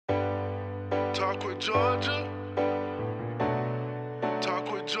Talk with Georgia.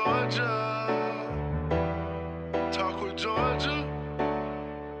 Talk with Georgia. Talk with Georgia.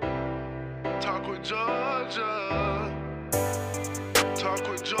 Talk with Georgia. Talk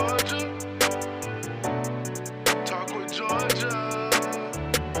with Georgia. Talk with Georgia.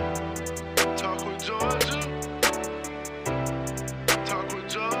 Talk with Georgia. Talk with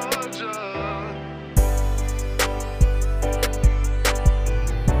Georgia.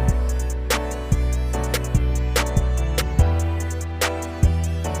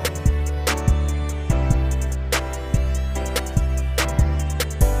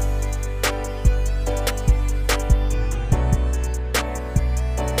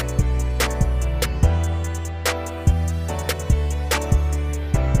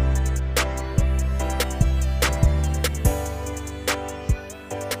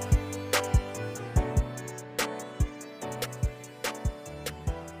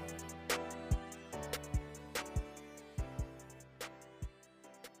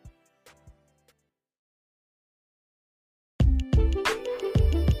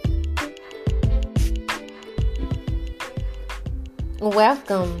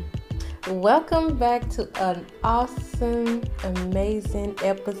 Welcome back to an awesome, amazing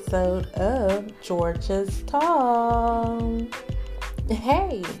episode of Georgia's Talk.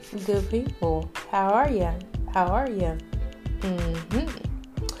 Hey, good people, how are you?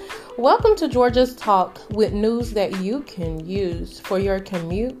 Welcome to Georgia's Talk with news that you can use for your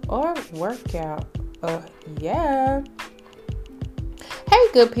commute or workout. Yeah. Hey,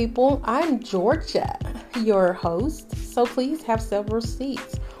 good people, I'm Georgia, your host, so please have several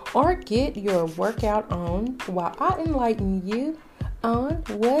seats or get your workout on while I enlighten you on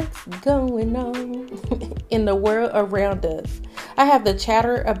what's going on in the world around us. I have the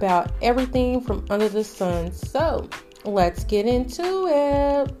chatter about everything from under the sun, so let's get into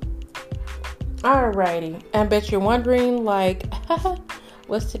it. Alrighty, I bet you're wondering,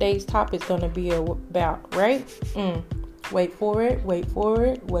 what's today's topic going to be about, right? Wait for it.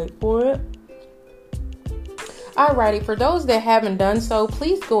 Alrighty, for those that haven't done so,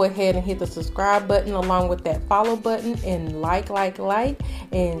 please go ahead and hit the subscribe button along with that follow button and like,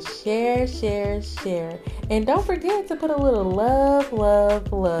 and share. And don't forget to put a little love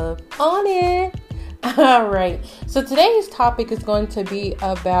on it. Alright, so today's topic is going to be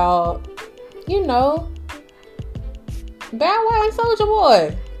about, Bow Wow and Soulja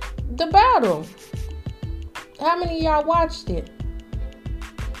Boy, the battle. How many of y'all watched it?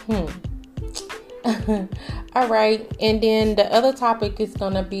 All right. And then the other topic is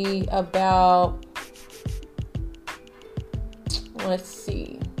going to be about, let's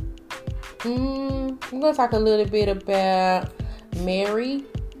see. I'm going to talk a little bit about Mary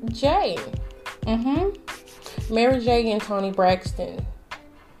J. Mary J and Toni Braxton.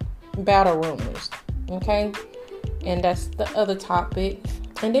 Battle rumors. Okay. And that's the other topic.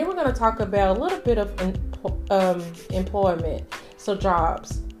 And then we're going to talk about a little bit of employment. So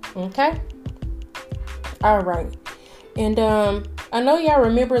jobs. Okay. All right. And I know y'all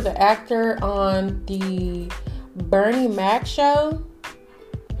remember the actor on the Bernie Mac show.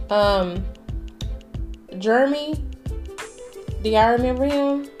 Jeremy. Do y'all remember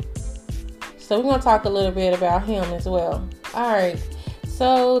him? So we're going to talk a little bit about him as well. All right.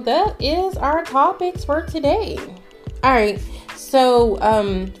 So that is our topics for today. All right. So,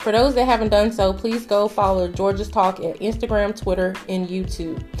 for those that haven't done so, please go follow Georgia's Talk at Instagram, Twitter, and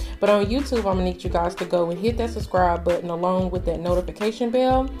YouTube. But on YouTube, I'm going to need you guys to go and hit that subscribe button along with that notification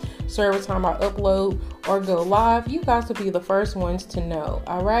bell. So every time I upload or go live, you guys will be the first ones to know.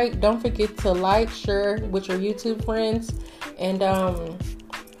 All right. Don't forget to like, share with your YouTube friends. And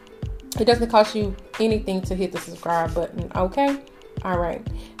it doesn't cost you anything to hit the subscribe button. Okay. All right.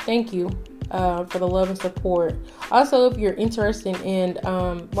 Thank you. For the love and support. Also, if you're interested in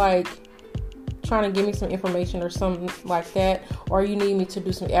trying to give me some information or something like that, or you need me to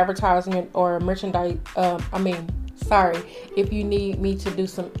do some advertisement or merchandise, if you need me to do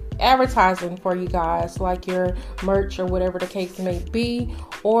some advertising for you guys, like your merch or whatever the case may be,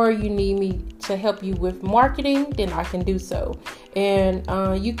 or you need me to help you with marketing, then I can do so. And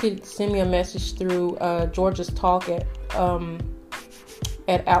you could send me a message through Georgia's Talk at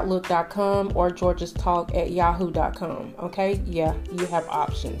outlook.com or Georgia's Talk at yahoo.com. Okay. Yeah. You have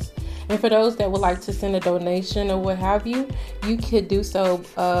options. And for those that would like to send a donation or what have you, you could do so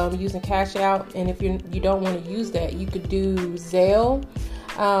using Cash Out. And if you don't want to use that, you could do Zelle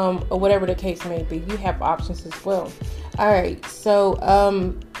or whatever the case may be. You have options as well. All right. So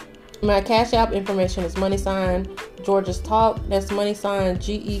my Cash App information is $ Georgia's Talk. That's $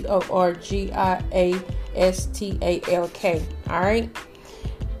 GEORGIASTALK. All right.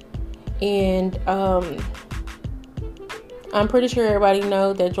 And I'm pretty sure everybody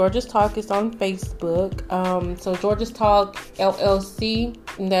know that Georgia's Talk is on Facebook. So Georgia's Talk LLC,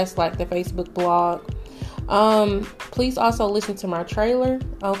 and that's like the Facebook blog. Please also listen to my trailer,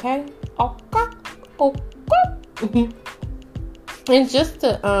 okay? And just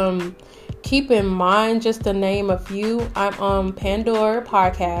to keep in mind, just to name a few, I'm on Pandora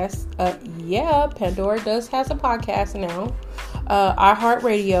Podcast. Pandora does has a podcast now.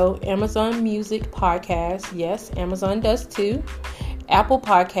 iHeartRadio, Amazon Music Podcast. Yes, Amazon does too. Apple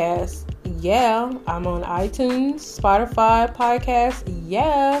Podcasts. Yeah, I'm on iTunes, Spotify Podcast.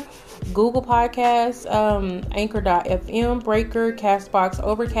 Yeah, Google Podcasts, Anchor.fm, Breaker, Castbox,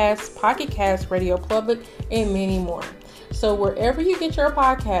 Overcast, Pocket Cast, Radio Public, and many more. So wherever you get your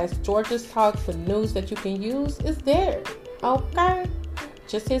podcast, Georgia's Talk, the news that you can use is there. Okay?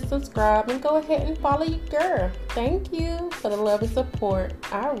 Just hit subscribe and go ahead and follow your girl. Thank you for the love and support.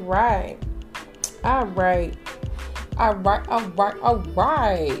 All right.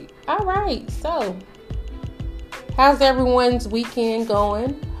 So, how's everyone's weekend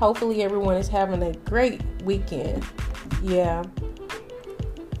going? Hopefully everyone is having a great weekend. Yeah.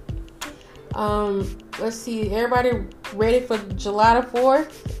 Let's see. Everybody ready for July the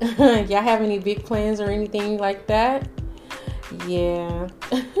 4th? Y'all have any big plans or anything like that? Yeah.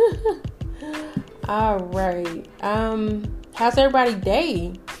 All right. How's everybody's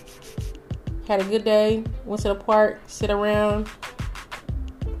day? Had a good day? Went to the park, sit around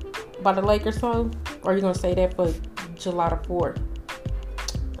by the lake or something? Or are you gonna say that for July the 4th?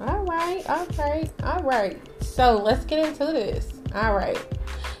 All right. So let's get into this. All right.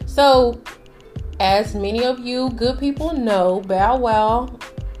 So, as many of you good people know, Bow Wow.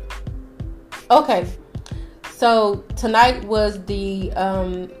 Okay. So tonight was the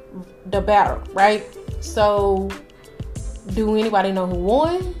battle, right? So, do anybody know who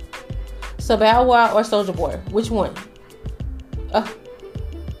won? So Bow Wow or Soulja Boy? Which one?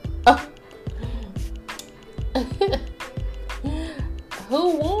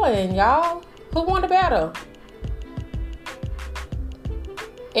 Who won, y'all? Who won the battle?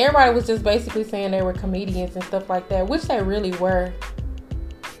 Everybody was just basically saying they were comedians and stuff like that, which they really were.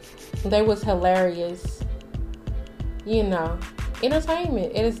 They was hilarious. You know,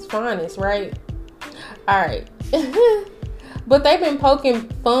 entertainment at its finest, right? All right. But they've been poking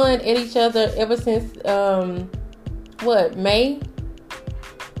fun at each other ever since, May?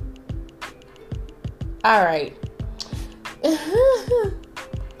 All right.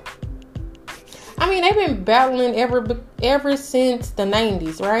 I mean, they've been battling ever since the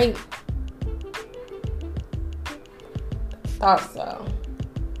 90s, right? Thought so.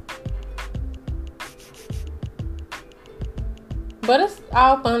 But it's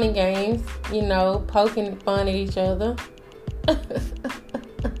all fun and games, you know, poking fun at each other.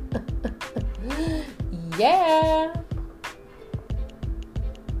 Yeah.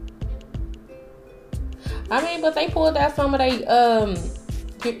 I mean, but they pulled out some of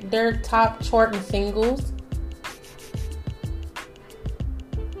their top charting singles.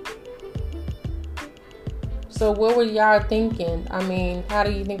 So what were y'all thinking? I mean, how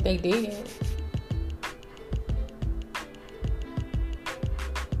do you think they did?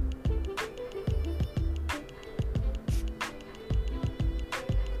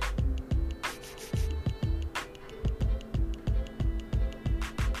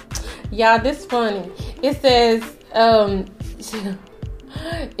 Y'all, this funny. It says,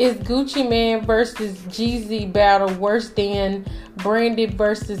 is Gucci Mane versus Jeezy battle worse than Brandy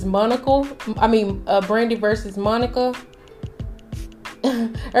versus Monica? Brandy versus Monica.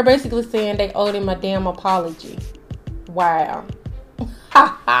 They're basically saying they owed him a damn apology. Wow.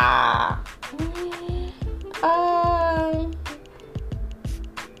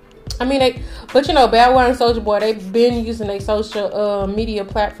 But you know, Bow Wow and Soulja Boy, they've been using their social media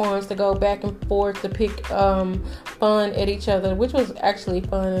platforms to go back and forth to pick fun at each other, which was actually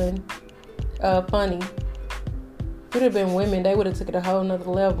funny. If it would have been women, they would have took it a whole nother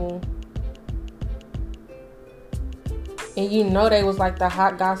level. And you know they was like the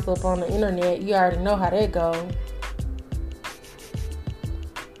hot gossip on the internet. You already know how that go.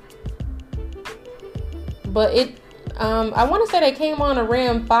 But it, I want to say they came on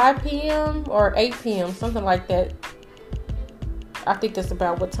around 5 p.m. or 8 p.m., something like that. I think that's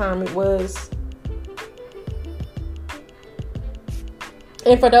about what time it was.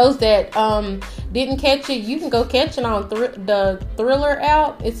 And for those that didn't catch it, you can go catch it on the Thriller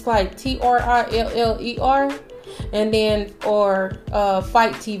app. It's like TRILLER, and then or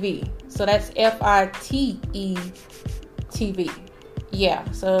Fight TV. So that's FITE TV. yeah,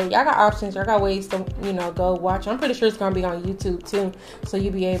 so y'all got options. Y'all got ways to, go watch. I'm pretty sure it's going to be on YouTube too. So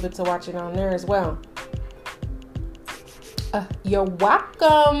you'll be able to watch it on there as well. You're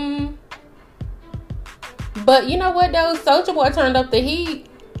welcome. But you know what though? Soulja Boy turned up the heat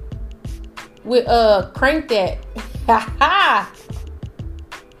with Crank That.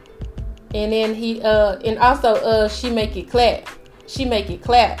 And then he and also She Make It Clap. She Make It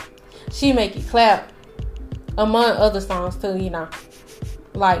Clap. She Make It Clap. Among other songs too,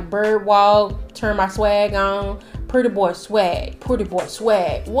 Like Bird Walk, Turn My Swag On, Pretty Boy Swag, Pretty Boy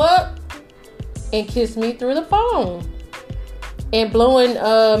Swag. What? And Kiss Me Through the Phone. And Blowing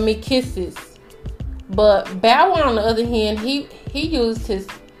Me Kisses. But Bow Wow on the other hand, he used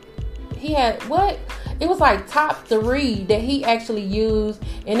he had what? It was like top 3 that he actually used,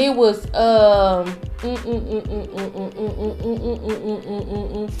 and it was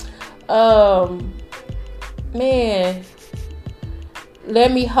man,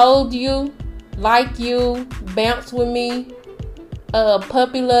 Let Me Hold You, Like You, Bounce With Me,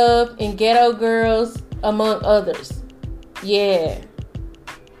 Puppy Love, and Ghetto Girls, among others. Yeah.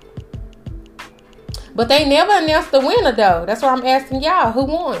 But they never announced the winner though. That's why I'm asking y'all, who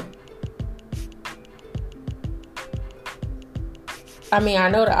won? I mean, I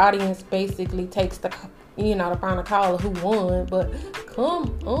know the audience basically takes the final call of who won, but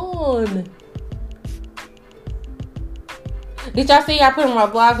come on. Did y'all see I put on my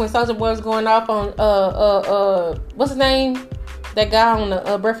blog when Soulja Boy was going off on what's his name? That guy on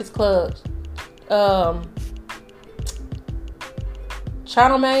the Breakfast Club.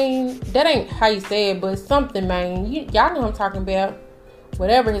 Charlemagne. That ain't how you say it, but it's something, man. Y'all know what I'm talking about.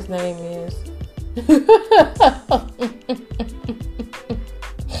 Whatever his name is.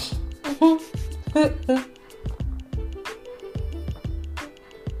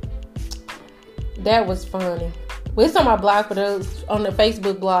 That was funny. Well, it's on my blog for those, on the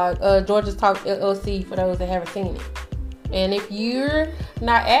Facebook blog, Georgia's Talk LLC, for those that haven't seen it. And if you're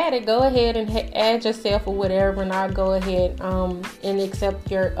not added, go ahead and add yourself or whatever, and I'll go ahead and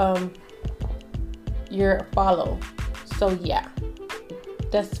accept your follow. So yeah,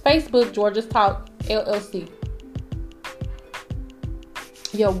 that's Facebook, Georgia's Talk LLC.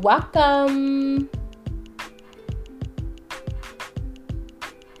 You're welcome.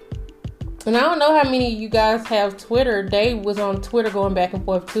 And I don't know how many of you guys have Twitter. Dave was on Twitter going back and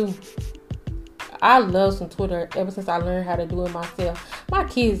forth too. I love some Twitter ever since I learned how to do it myself. My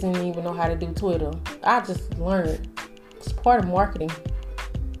kids didn't even know how to do Twitter. I just learned. It's part of marketing.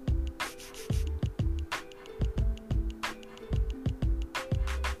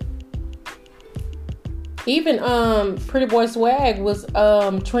 Even Pretty Boy Swag was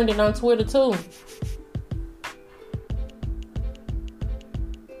trending on Twitter too.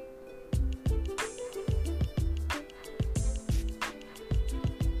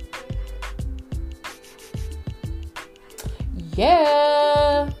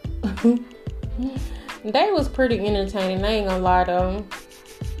 Yeah. They was pretty entertaining. I ain't gonna lie though.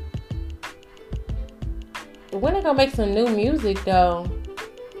 When they gonna make some new music though?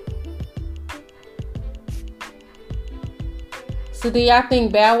 So do y'all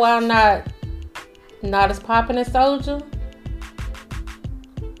think Bow Wow not as popping as Soulja?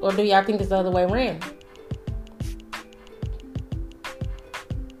 Or do y'all think it's the other way around?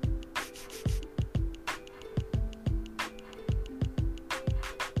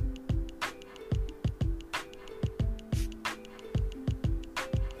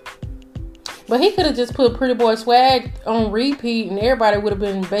 But he could have just put Pretty Boy Swag on repeat and everybody would have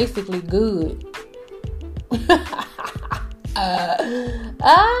been basically good.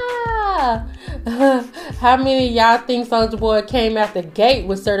 How many of y'all think Soulja Boy came out the gate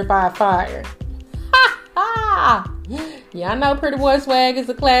with Certified Fire? Y'all know Pretty Boy Swag is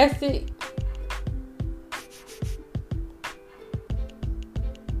a classic.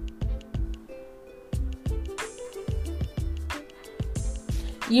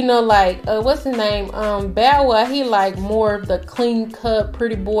 Like, what's his name? Bow Wow, he like more of the clean cut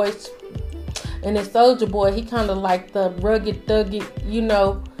Pretty Boy. And then Soulja Boy, he kind of like the rugged, thuggy,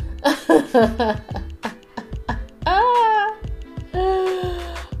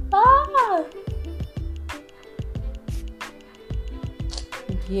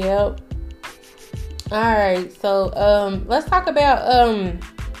 Yep. Alright, so, let's talk about,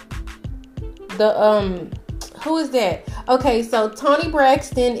 who is that? Okay, so Toni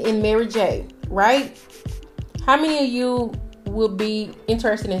Braxton and Mary J, right? How many of you would be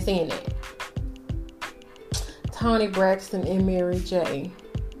interested in seeing that? Toni Braxton and Mary J.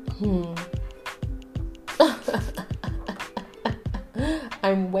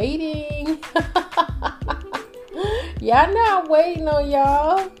 I'm waiting. Y'all know I'm waiting on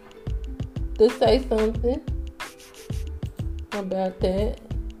y'all to say something about that.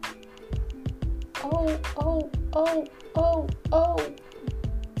 Oh.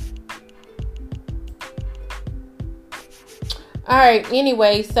 Alright,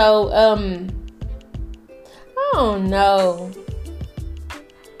 anyway, so, I don't know.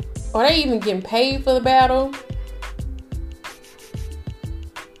 Are they even getting paid for the battle?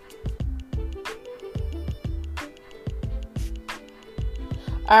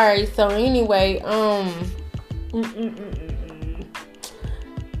 Alright, so anyway,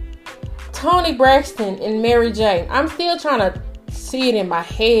 Toni Braxton and Mary J. I'm still trying to see it in my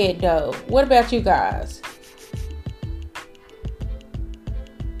head, though. What about you guys?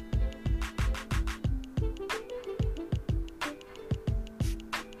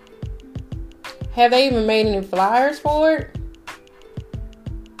 Have they even made any flyers for it?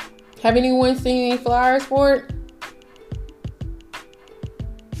 Have anyone seen any flyers for it?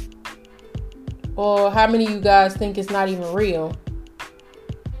 Or how many of you guys think it's not even real?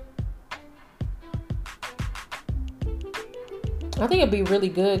 I think it'd be really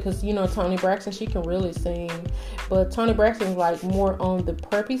good because, you know, Toni Braxton, she can really sing. But Toni Braxton's like more on the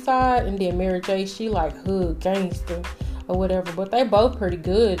preppy side. And then Mary J, she like hood gangster or whatever. But they both pretty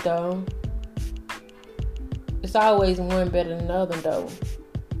good, though. It's always one better than the other, though.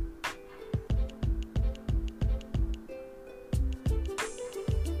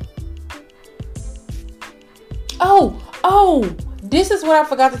 Oh, this is what I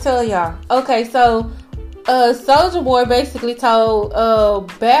forgot to tell y'all. Okay, so Soulja Boy basically told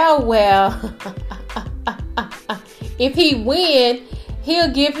Bow Wow if he win,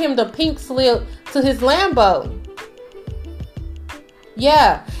 he'll give him the pink slip to his Lambo.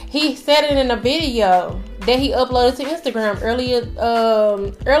 Yeah, he said it in a video that he uploaded to Instagram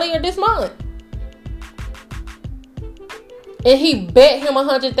earlier this month. And he bet him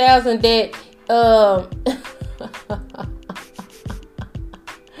 100,000 that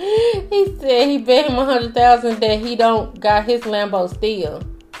he said he bet him 100,000 that he don't got his Lambo still.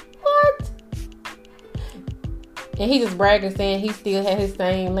 What? And he just bragging saying he still had his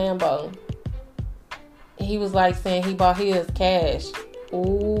same Lambo. And he was like saying he bought his cash.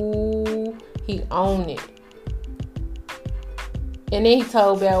 Ooh, he owned it. And then he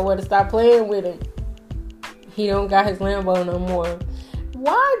told Bow Wow to stop playing with him. He don't got his Lambo no more.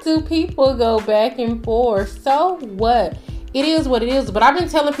 Why do people go back and forth? So what? It is what it is. But I've been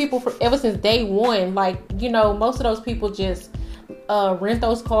telling people ever since day one, like, you know, most of those people just rent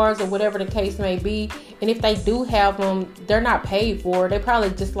those cars or whatever the case may be. And if they do have them, they're not paid for. They probably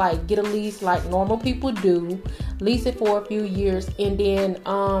just like get a lease like normal people do, lease it for a few years, and then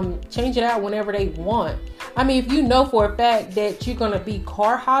change it out whenever they want. I mean, if you know for a fact that you're going to be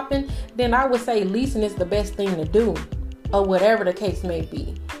car hopping, then I would say leasing is the best thing to do, or whatever the case may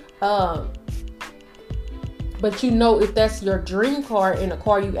be. But you know, if that's your dream car and a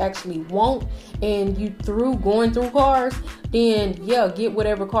car you actually want, and you going through cars, then yeah, get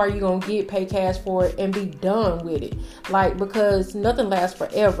whatever car you're going to get, pay cash for it, and be done with it. Like, because nothing lasts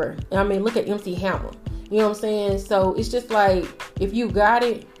forever. I mean, look at MC Hammer. You know what I'm saying? So it's just like, if you got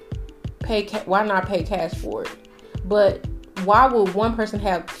it, why not pay cash for it? But why would one person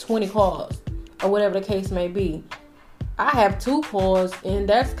have 20 cars or whatever the case may be? I have 2 cars, and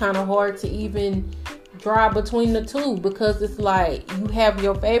that's kind of hard to even drive between the 2, because it's like you have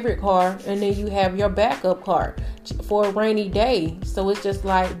your favorite car and then you have your backup car for a rainy day. So it's just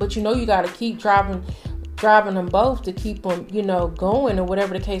like, but you know, you got to keep driving them both to keep them, you know, going or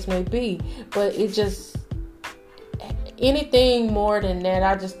whatever the case may be. But it just, anything more than that,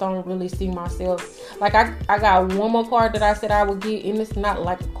 I just don't really see myself. Like I got one more car that I said I would get, and it's not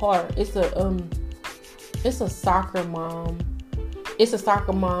like a car. It's a soccer mom. It's a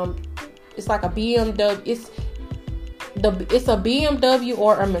soccer mom. It's like a BMW. It's a BMW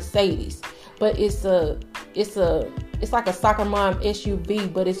or a Mercedes, but it's like a soccer mom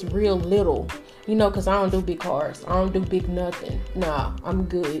SUV, but it's real little. You know, because I don't do big cars. I don't do big nothing. Nah, I'm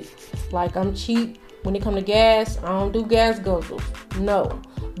good. Like, I'm cheap. When it comes to gas, I don't do gas guzzles. No.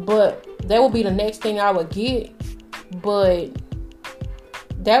 But that would be the next thing I would get. But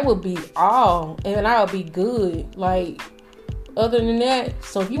that would be all. And I would be good. Like, other than that,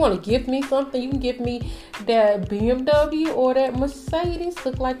 so if you want to give me something, you can give me that BMW or that Mercedes.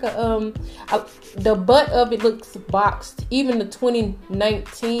 Look like the butt of it looks boxed. Even the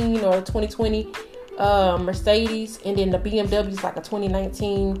 2019 or 2020 Mercedes, and then the BMW is like a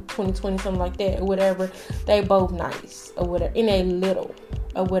 2019, 2020, something like that, or whatever. They both nice, or whatever, and they little,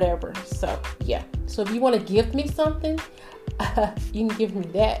 or whatever. So yeah. So if you want to gift me something, you can give me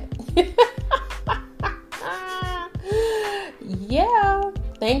that. yeah,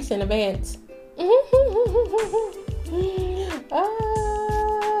 thanks in advance.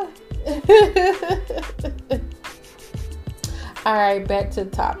 All right, back to the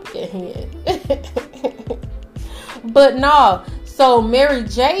topic at hand. But no, so Mary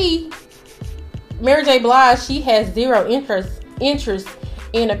J. Blige, she has zero interest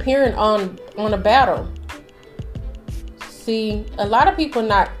in appearing on a battle. See, a lot of people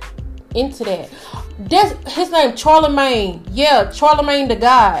not into that. That's his name, Charlemagne. Yeah, Charlemagne the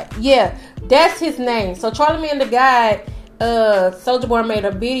God. Yeah, that's his name. So Charlemagne the God, Soulja Boy made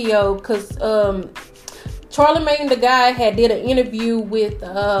a video because Charlemagne the God had did an interview with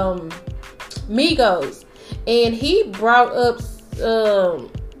Migos, and he brought up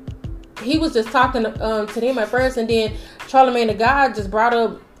he was just talking to them at first, and then Charlemagne the God just brought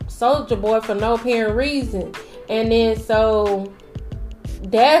up Soulja Boy for no apparent reason, and then so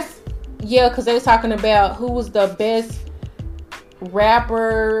that's because they was talking about who was the best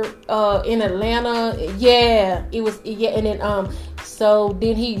rapper in Atlanta. Yeah, it was and then so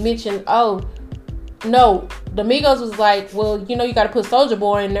then he mentioned, oh no, the Migos was like, well, you got to put Soulja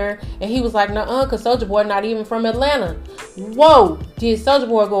Boy in there, and he was like, nuh-uh, because Soulja Boy not even from Atlanta. Whoa, did Soulja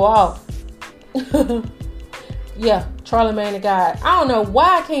Boy go off? Yeah, Charlemagne the God. I don't know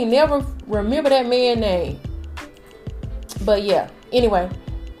why I can't never remember that man's name, but yeah. Anyway,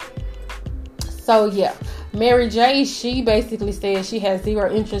 so yeah, Mary J. She basically said she has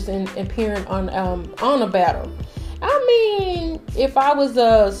zero interest in appearing on a battle. I mean, if I was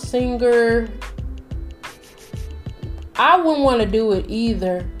a singer, I wouldn't want to do it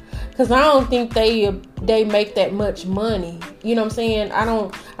either, because I don't think they make that much money. You know what I'm saying?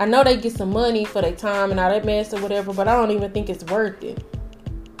 I know they get some money for their time and all that mess or whatever, but I don't even think it's worth it.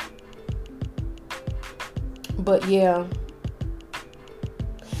 But yeah.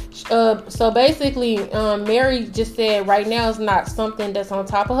 So basically, Mary just said right now it's not something that's on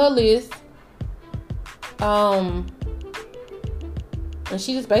top of her list. And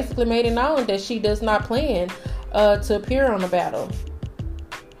she just basically made it known that she does not plan to appear on the battle.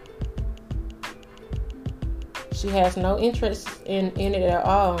 She has no interest in it at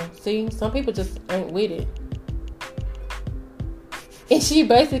all. See, some people just ain't with it. And she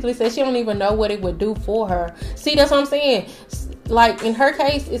basically said she don't even know what it would do for her. See, that's what I'm saying. Like, in her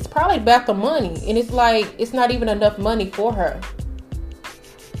case, it's probably about the money. And it's like, it's not even enough money for her.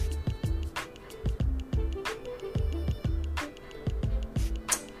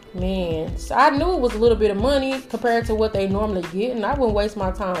 Man, so I knew it was a little bit of money compared to what they normally get, and I wouldn't waste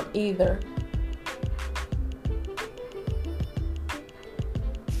my time either.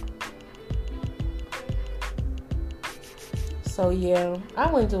 So yeah, I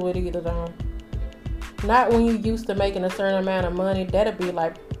wouldn't do it either though. Not when you used to making a certain amount of money. That'd be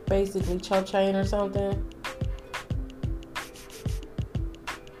like basically choke chain or something.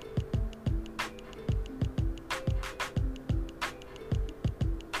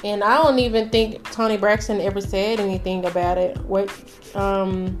 And I don't even think Toni Braxton ever said anything about it.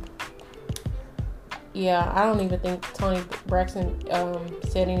 Yeah, I don't even think Toni Braxton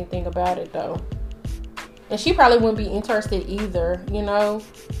said anything about it though. And she probably wouldn't be interested either,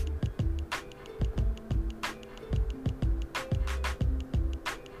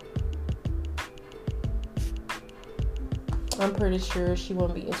 I'm pretty sure she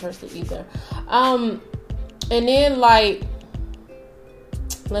wouldn't be interested either. And then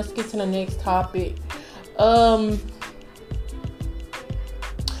let's get to the next topic. So,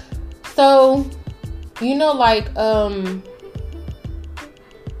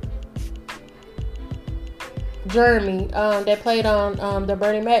 Jeremy, that played on the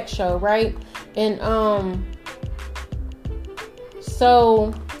Bernie Mac show, right? And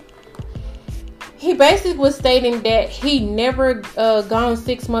so he basically was stating that he never gone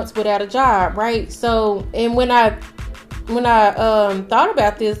 6 months without a job, right? So, and when I thought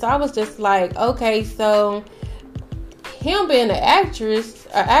about this, I was just like, okay, so him being an actor,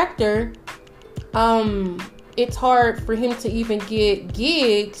 it's hard for him to even get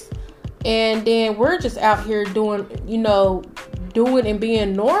gigs, and then we're just out here doing and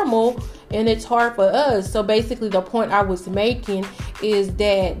being normal, and it's hard for us. So basically the point I was making is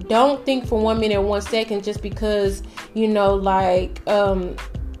that don't think for 1 minute, 1 second, just because,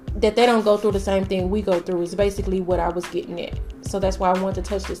 that they don't go through the same thing we go through, is basically what I was getting at. So that's why I wanted to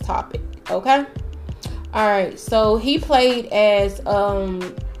touch this topic. Okay. All right. So he played as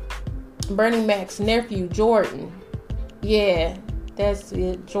Bernie Mac's nephew, Jordan. Yeah, that's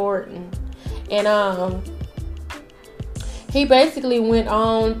it, Jordan. And he basically went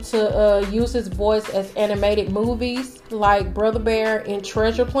on to use his voice as animated movies like Brother Bear and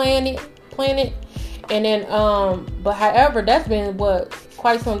Treasure Planet. And then, but however, that's been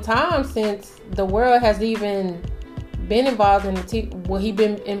quite some time since the world has even been involved in he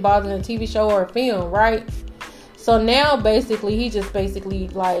been involved in a TV show or a film, right? So now basically he just basically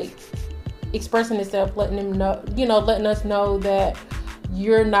like expressing himself, letting us know that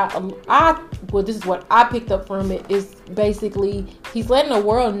you're not. This is what I picked up from it, is basically he's letting the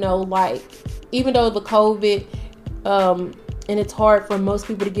world know, like, even though the COVID, and it's hard for most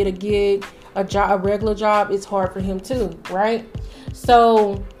people to get a gig, a regular job, it's hard for him too, right?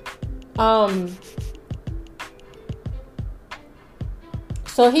 So,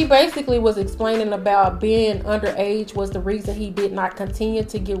 So he basically was explaining about being underage was the reason he did not continue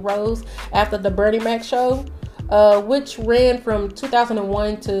to get roles after the Bernie Mac show, which ran from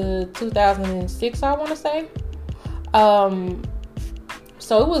 2001 to 2006, I want to say.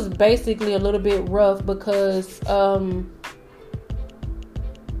 So it was basically a little bit rough because the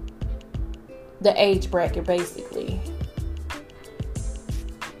age bracket, basically.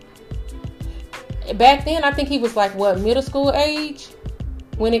 Back then, I think he was like, middle school age?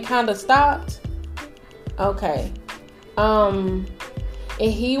 When it kind of stopped. Okay. And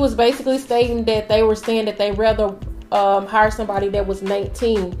he was basically stating that they were saying that they rather hire somebody that was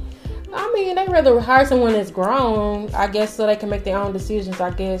 19. I mean, they rather hire someone that's grown, I guess, so they can make their own decisions. I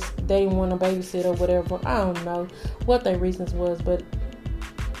guess they didn't want a babysitter or whatever. I don't know what their reasons was, but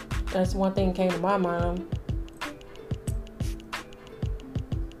that's one thing that came to my mind.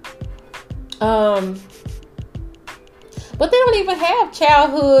 But they don't even have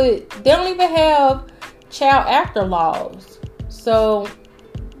they don't even have child actor laws. So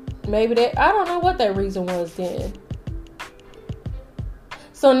maybe I don't know what that reason was then.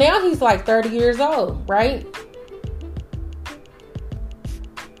 So now he's like 30 years old, right?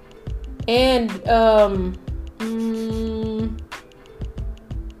 And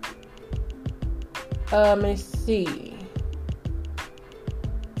let me see.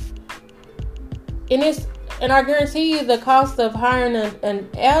 And I guarantee you the cost of hiring an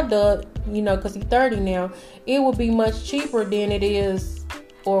adult, because he's 30 now, it will be much cheaper than it is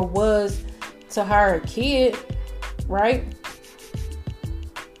or was to hire a kid, right?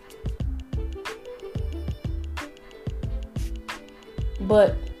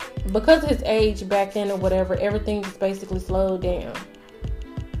 But because of his age back then or whatever, everything just basically slowed down.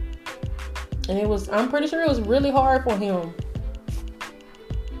 And I'm pretty sure it was really hard for him.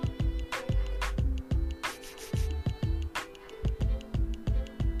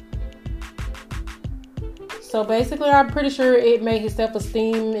 So basically, I'm pretty sure it made his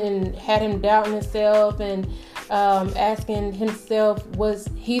self-esteem and had him doubting himself and asking himself, was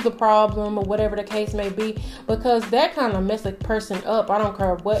he the problem or whatever the case may be? Because that kind of messes a person up. I don't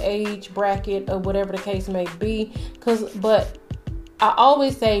care what age bracket or whatever the case may be. But I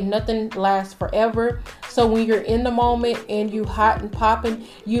always say nothing lasts forever. So when you're in the moment and you hot and popping,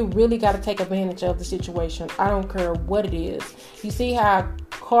 you really got to take advantage of the situation. I don't care what it is. You see how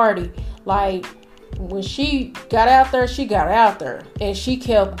Cardi, like, when she got out there and she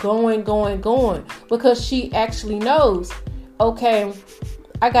kept going because she actually knows, okay,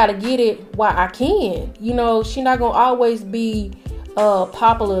 I gotta get it while I can. She not gonna always be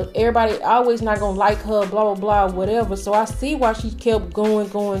popular. Everybody always not gonna like her, blah, blah, blah, whatever. So I see why she kept going.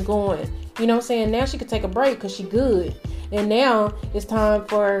 You know what I'm saying? Now she could take a break because she good. And now it's time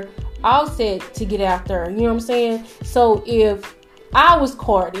for Offset to get out there. You know what I'm saying? So if I was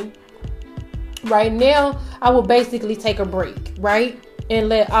Cardi, right now, I will basically take a break, right? And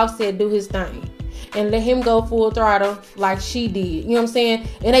let Offset do his thing. And let him go full throttle like she did. You know what I'm saying?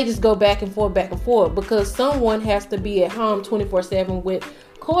 And they just go back and forth. Because someone has to be at home 24/7 with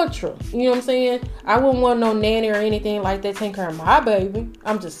culture. You know what I'm saying? I wouldn't want no nanny or anything like that taking care of my baby.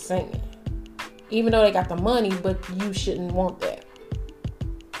 I'm just saying. Even though they got the money, but you shouldn't want that.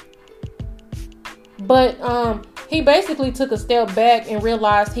 But, he basically took a step back and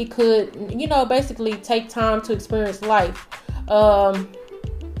realized he could, basically take time to experience life,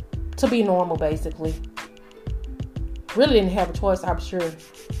 to be normal, basically. Really didn't have a choice, I'm sure.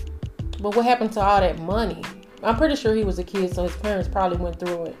 But what happened to all that money? I'm pretty sure he was a kid, so his parents probably went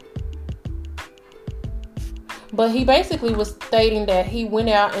through it. But he basically was stating that he went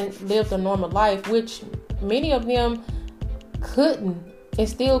out and lived a normal life, which many of them couldn't and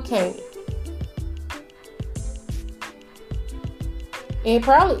still can't. It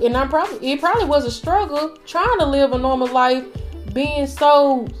probably was a struggle trying to live a normal life, being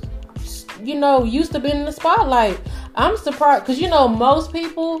so, used to being in the spotlight. I'm surprised because, most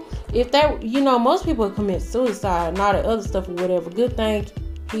people, most people commit suicide and all that other stuff or whatever. Good thing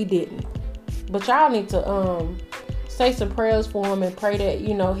he didn't. But y'all need to say some prayers for him and pray that,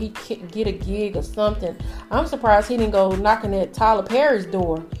 you know, he can get a gig or something. I'm surprised he didn't go knocking at Tyler Perry's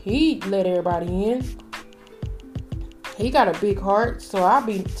door. He let everybody in. He got a big heart, so I'll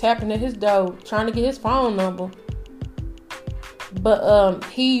be tapping at his door trying to get his phone number. But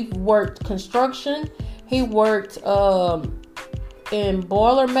he worked construction. He worked in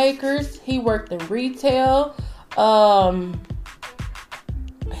Boilermakers. He worked in retail.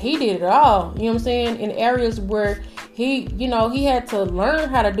 He did it all. You know what I'm saying? In areas where he had to learn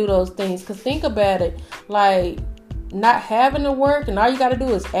how to do those things. Because think about it. Like, not having to work and all you got to do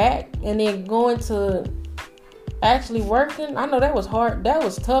is act. And then going to actually working. I know that was hard. That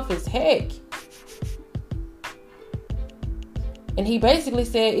was tough as heck. And he basically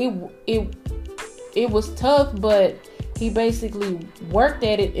said it was tough, but he basically worked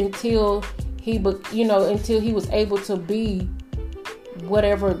at it until he was able to be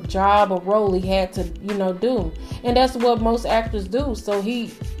whatever job or role he had to, do. And that's what most actors do. So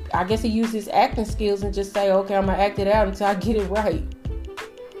I guess he used his acting skills and just say, okay, I'm going to act it out until I get it right.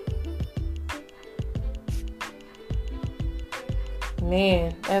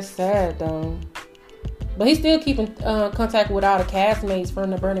 Man, that's sad though. But he's still keeping contact with all the castmates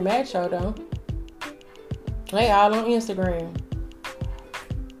from the Bernie Mac show though. They all on Instagram.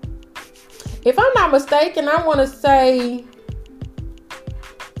 If I'm not mistaken, I want to say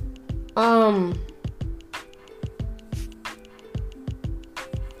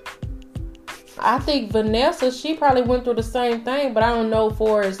I think Vanessa, she probably went through the same thing, but I don't know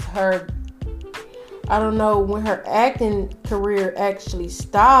I don't know when her acting career actually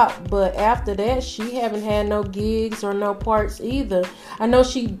stopped, but after that, she haven't had no gigs or no parts either. I know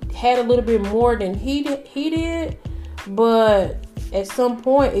she had a little bit more than he did, but at some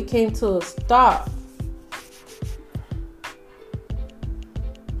point, it came to a stop.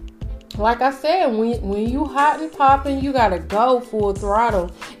 Like I said, when you hot and popping, you gotta go full throttle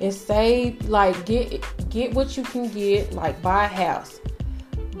and save, like get what you can get, like buy a house,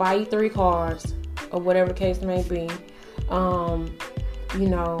 buy you 3 cars, or whatever the case may be.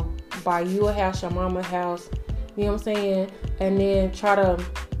 Buy you a house, your mama a house, you know what I'm saying? And then try to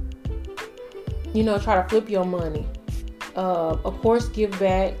flip your money. Of course, give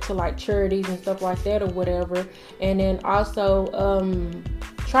back to like charities and stuff like that or whatever. And then also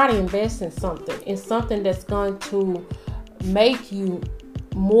try to invest in something that's going to make you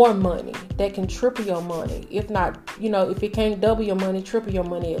more money, that can triple your money. If not, if it can't double your money, triple your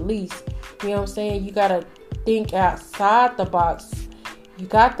money at least. You know what I'm saying? You got to think outside the box. You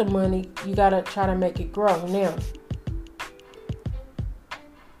got the money. You got to try to make it grow. Now,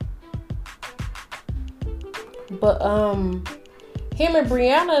 but him and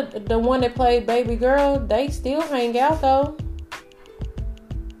Brianna, the one that played Baby Girl, they still hang out though.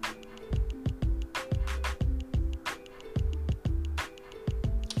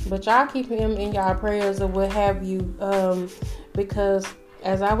 But y'all keep him in y'all prayers or what have you, because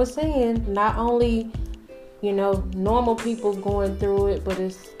as I was saying, not only, normal people going through it, but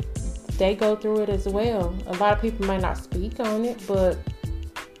they go through it as well. A lot of people might not speak on it, but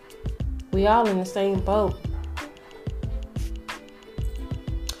we all in the same boat.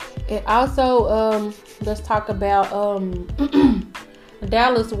 And also, let's talk about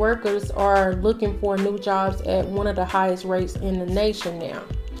Dallas workers are looking for new jobs at one of the highest rates in the nation now.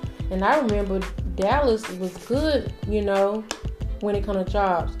 And I remember Dallas was good, when it comes to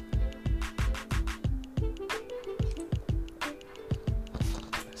jobs.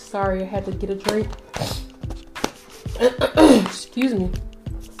 Sorry, I had to get a drink. Excuse me.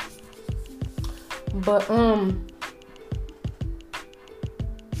 But,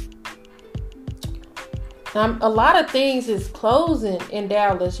 a lot of things is closing in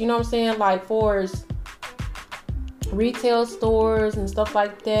Dallas. You know what I'm saying? Like, for retail stores and stuff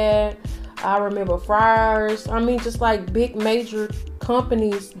like that. I remember Friars. I mean, just like big major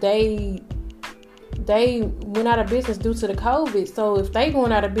companies, they went out of business due to the COVID. So if they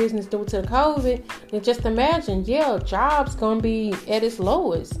going out of business due to the COVID, then just imagine, jobs gonna be at its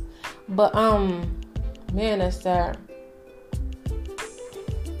lowest. But man, that's sad.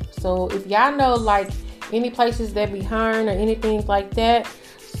 So if y'all know like any places that be hiring or anything like that,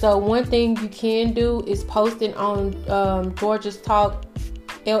 so one thing you can do is post it on Georgia's Talk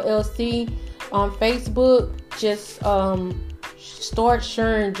LLC on Facebook. Just start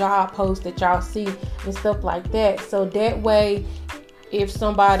sharing job posts that y'all see and stuff like that. So that way, if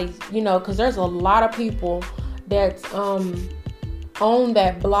somebody, because there's a lot of people that's on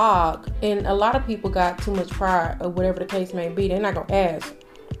that blog, and a lot of people got too much pride or whatever the case may be. They're not gonna ask.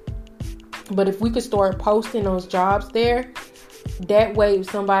 But if we could start posting those jobs there, That way, if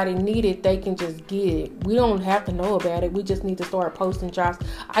somebody need it, they can just get it. We don't have to know about it. We just need to start posting jobs.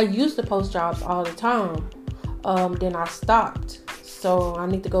 I used to post jobs all the time. Then I stopped. So I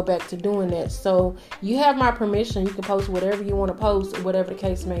need to go back to doing that. So you have my permission. You can post whatever you want to post, whatever the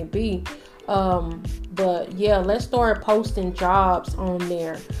case may be. But yeah, let's start posting jobs on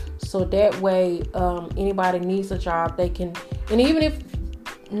there. So that way, anybody needs a job, they can. And even if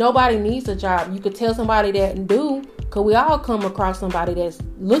nobody needs a job, you could tell somebody that do. Because we all come across somebody that's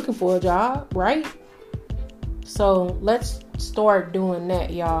looking for a job, right? So let's start doing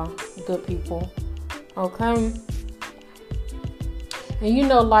that, y'all. Good people. Okay? And you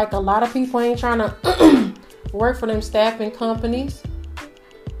know, like a lot of people ain't trying to work for them staffing companies.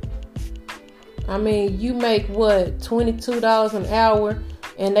 I mean, you make what, $22 an hour,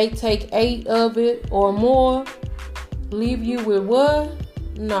 and they take 8 of it or more, leave you with what?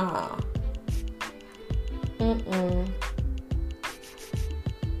 Nah.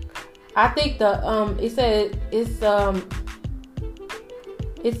 I think it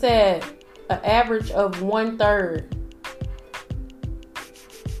said an average of 1/3.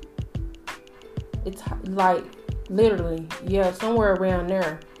 It's like literally, yeah, somewhere around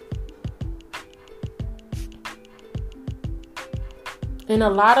there. And a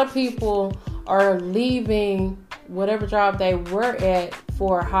lot of people are leaving whatever job they were at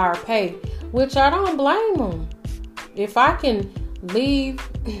for a higher pay, which I don't blame them. If I can leave,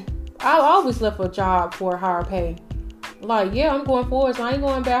 I'll always look for a job for a higher pay. Like, yeah, I'm going forwards. I ain't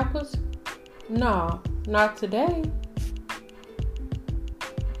going backwards. No, not today.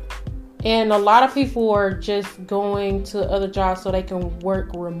 And a lot of people are just going to other jobs so they can work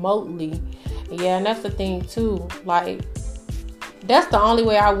remotely. Yeah, and that's the thing too. Like, that's the only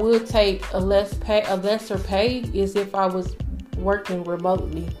way I would take a lesser pay is if I was working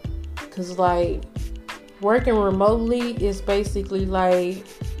remotely. Cause like working remotely is basically like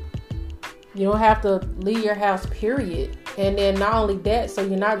you don't have to leave your house, period. And then not only that, so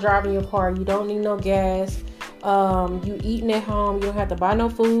you're not driving your car, you don't need no gas. You eating at home, you don't have to buy no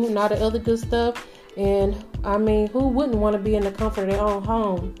food and all the other good stuff. And I mean, who wouldn't want to be in the comfort of their own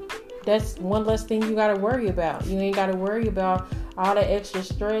home? That's one less thing you got to worry about. You ain't got to worry about all the extra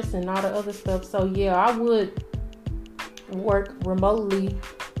stress and all the other stuff. So yeah, I would work remotely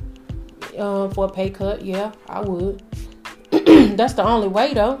for a pay cut. Yeah, I would. That's the only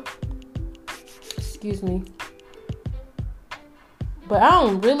way though. Excuse me. But I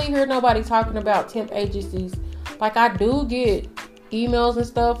don't really hear nobody talking about temp agencies. Like, I do get emails and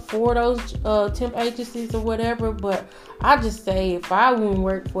stuff for those temp agencies or whatever, but I just say if I wouldn't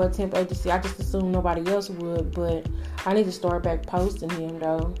work for a temp agency, I just assume nobody else would. But I need to start back posting him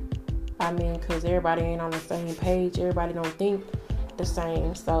though. I mean, because everybody ain't on the same page. Everybody don't think the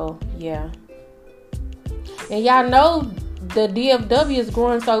same. So yeah. And y'all know the DFW is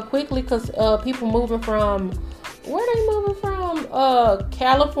growing so quickly because people moving from, where they moving from?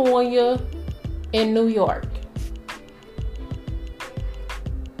 California and New York.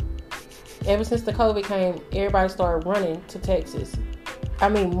 Ever since the COVID came, everybody started running to Texas. I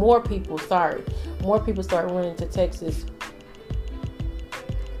mean, more people started running to Texas.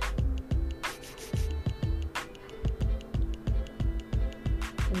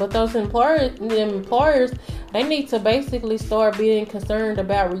 But those employers, they need to basically start being concerned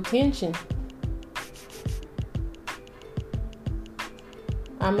about retention.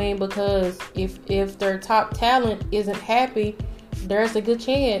 I mean, because if their top talent isn't happy, there's a good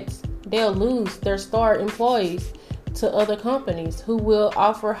chance they'll lose their star employees to other companies who will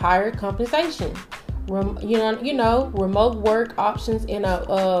offer higher compensation. Remote work options in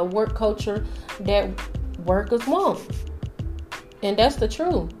a work culture that workers want. And that's the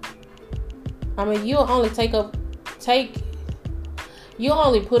truth. I mean, you'll only you'll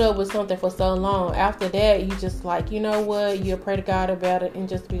only put up with something for so long. After that, you just like, you know what? You pray to God about it and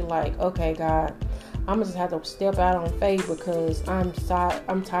just be like, okay, God, I'm gonna just have to step out on faith because I'm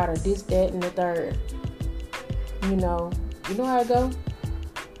tired of this, that, and the third. You know how it go.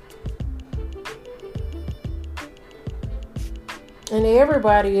 And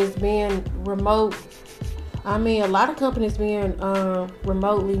everybody is being remote. I mean, a lot of companies being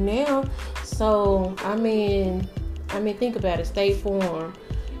remotely now. So I mean, think about it. State Farm,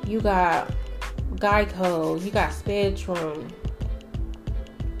 you got Geico, you got Spectrum.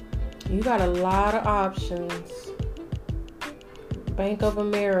 You got a lot of options. Bank of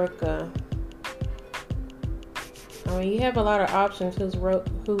America. I mean, you have a lot of options who's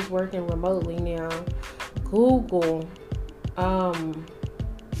working remotely now. Google.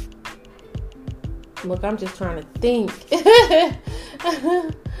 Look, I'm just trying to think.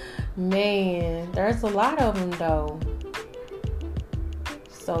 Man, there's a lot of them though.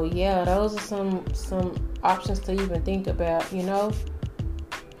 So yeah, those are some options to even think about, you know.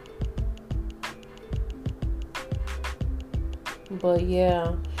 But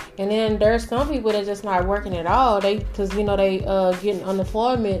yeah, and then there's some people that just not working at all. Because you know they getting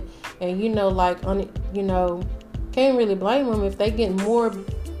unemployment, and you know can't really blame them if they getting more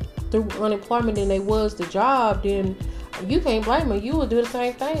through unemployment than they was the job. Then you can't blame them. You will do the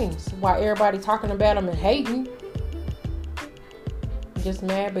same things while everybody talking about them and hating. Just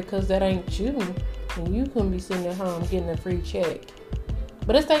mad because that ain't you, and you couldn't be sitting at home getting a free check.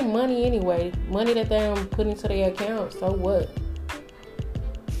 But it's their money anyway, money that they put into their account. So what?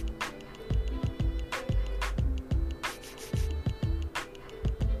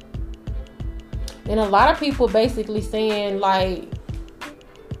 And a lot of people basically saying like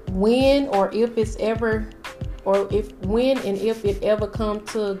when and if it ever come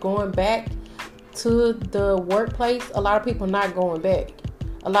to going back to the workplace, a lot of people not going back.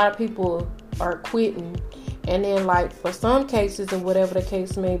 A lot of people are quitting. And then like for some cases or whatever the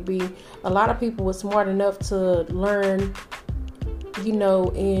case may be, a lot of people were smart enough to learn,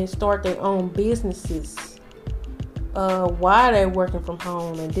 and start their own businesses while they're working from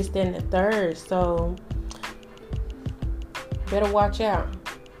home and this, that, and the third. So better watch out.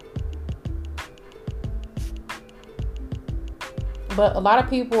 But a lot of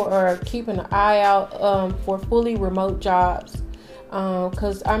people are keeping an eye out for fully remote jobs.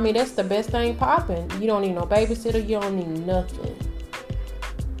 Because, that's the best thing popping. You don't need no babysitter. You don't need nothing.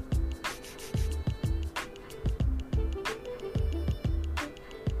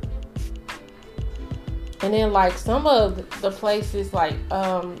 And then, like, some of the places, like,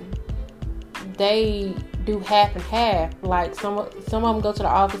 they do half and half. Like, some of them go to the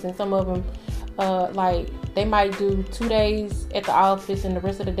office, and some of them, they might do 2 days at the office and the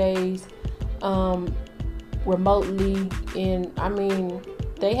rest of the days remotely. And,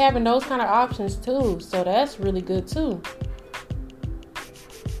 they having those kind of options, too. So, that's really good, too.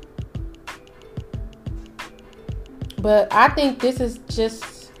 But I think this is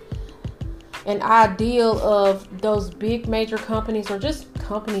just an ideal of those big major companies, or just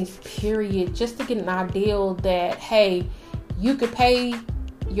companies period, just to get an ideal that, hey, you could pay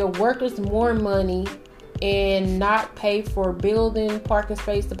your workers more money and not pay for building, parking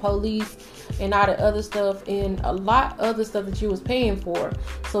space, the police, and all the other stuff, and a lot of other stuff that you was paying for.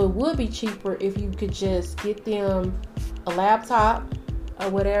 So it would be cheaper if you could just get them a laptop or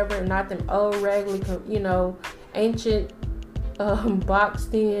whatever, not them old regular, ancient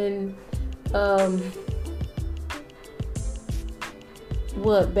boxed in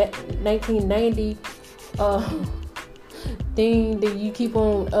 1990 thing that you keep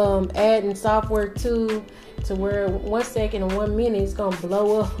on adding software to where 1 second and 1 minute it's gonna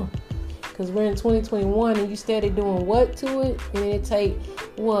blow up, because we're in 2021 and you steady doing what to it, and it take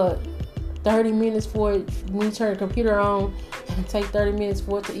 30 minutes for it, when you turn the computer on, and take 30 minutes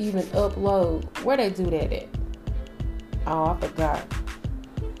for it to even upload. Where they do that at? Oh, I forgot.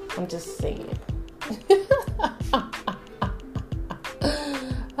 I'm just saying.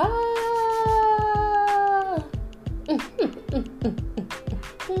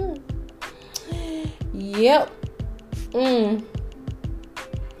 Yep.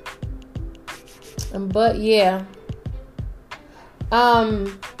 But yeah.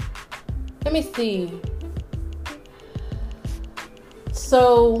 Let me see.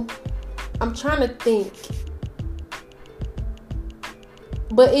 So I'm trying to think.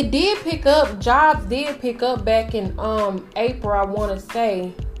 But it did pick up. Jobs did pick up back in April, I want to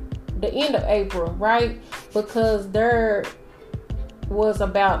say. The end of April, right? Because there was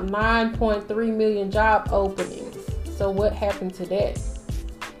about 9.3 million job openings. So what happened to that?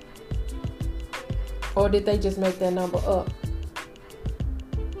 Or did they just make that number up?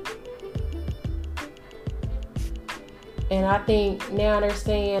 And I think now they're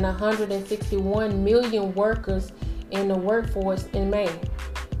saying 161 million workers in the workforce in May.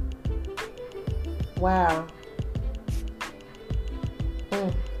 Wow.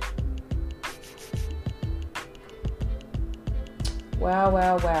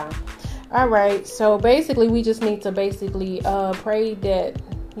 Wow. All right. So basically, we just need to pray that,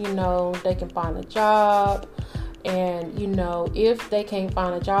 they can find a job. And, if they can't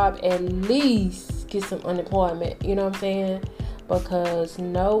find a job, at least get some unemployment. You know what I'm saying? Because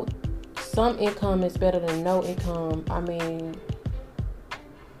some income is better than no income.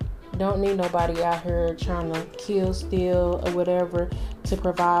 Don't need nobody out here trying to kill, steal, or whatever to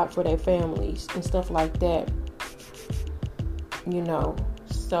provide for their families and stuff like that.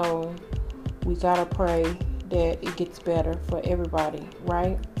 So we gotta pray that it gets better for everybody,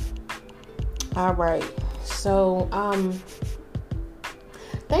 right? All right. So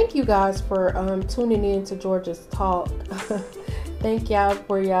thank you guys for tuning in to Georgia's Talk. Thank y'all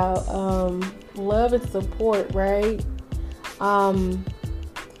for y'all love and support, right? And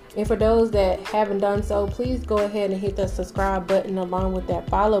for those that haven't done so, please go ahead and hit that subscribe button along with that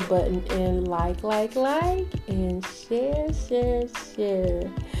follow button and like, and share.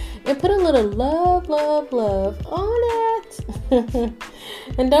 And put a little love on it.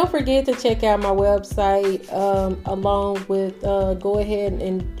 And don't forget to check out my website along with, go ahead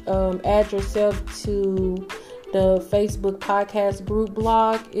and add yourself to the Facebook podcast group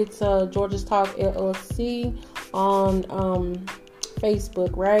blog. It's Georgia's Talk LLC on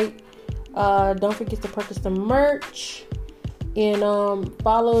Facebook, right? Don't forget to purchase the merch and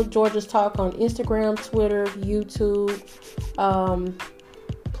follow Georgia's Talk on Instagram, Twitter, YouTube.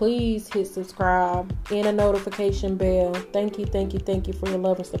 Please hit subscribe and a notification bell. Thank you for your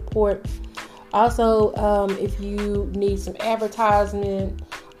love and support. Also, if you need some advertisement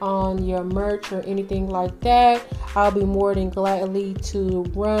on your merch or anything like that, I'll be more than gladly to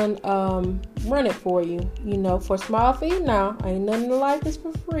run it for you. You know, for small fee now. Ain't nothing to life is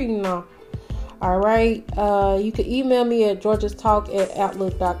for free now. Alright. You can email me at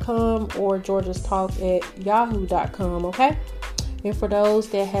georgiastalk@outlook.com or georgiastalk@yahoo.com, okay? And for those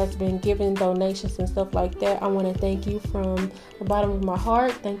that has been giving donations and stuff like that, I want to thank you from the bottom of my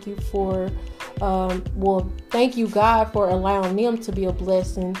heart. Thank you for thank you God for allowing them to be a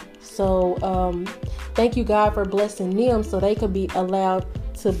blessing. So thank you God for blessing them so they could be allowed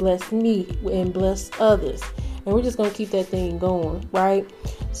to bless me and bless others. And we're just going to keep that thing going, right?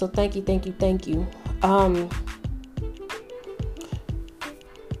 So thank you.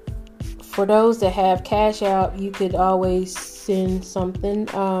 For those that have Cash App, you could always send something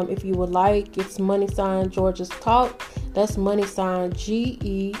if you would like. It's $ Georgia's Talk. That's $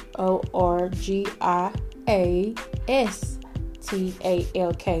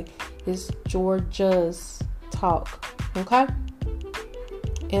 GEORGIASTALK. It's Georgia's Talk. Okay?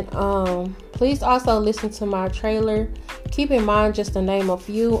 And please also listen to my trailer. Keep in mind, just to name a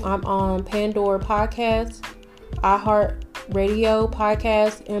few, I'm on Pandora Podcast, iHeartRadio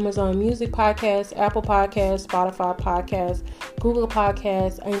Podcast, Amazon Music Podcast, Apple Podcast, Spotify Podcast, Google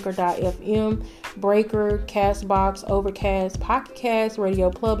Podcast, Anchor.fm, Breaker, Castbox, Overcast, Pocket Cast, Radio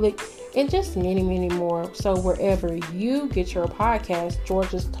Public, and just many more. So wherever you get your podcast,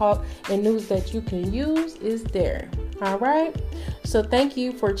 Georgia's Talk and news that you can use is there. All right. So thank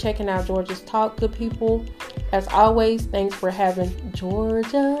you for checking out Georgia's Talk, good people. As always, thanks for having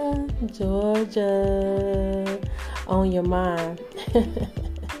Georgia on your mind.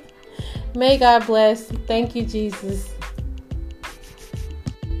 May God bless. Thank you, Jesus.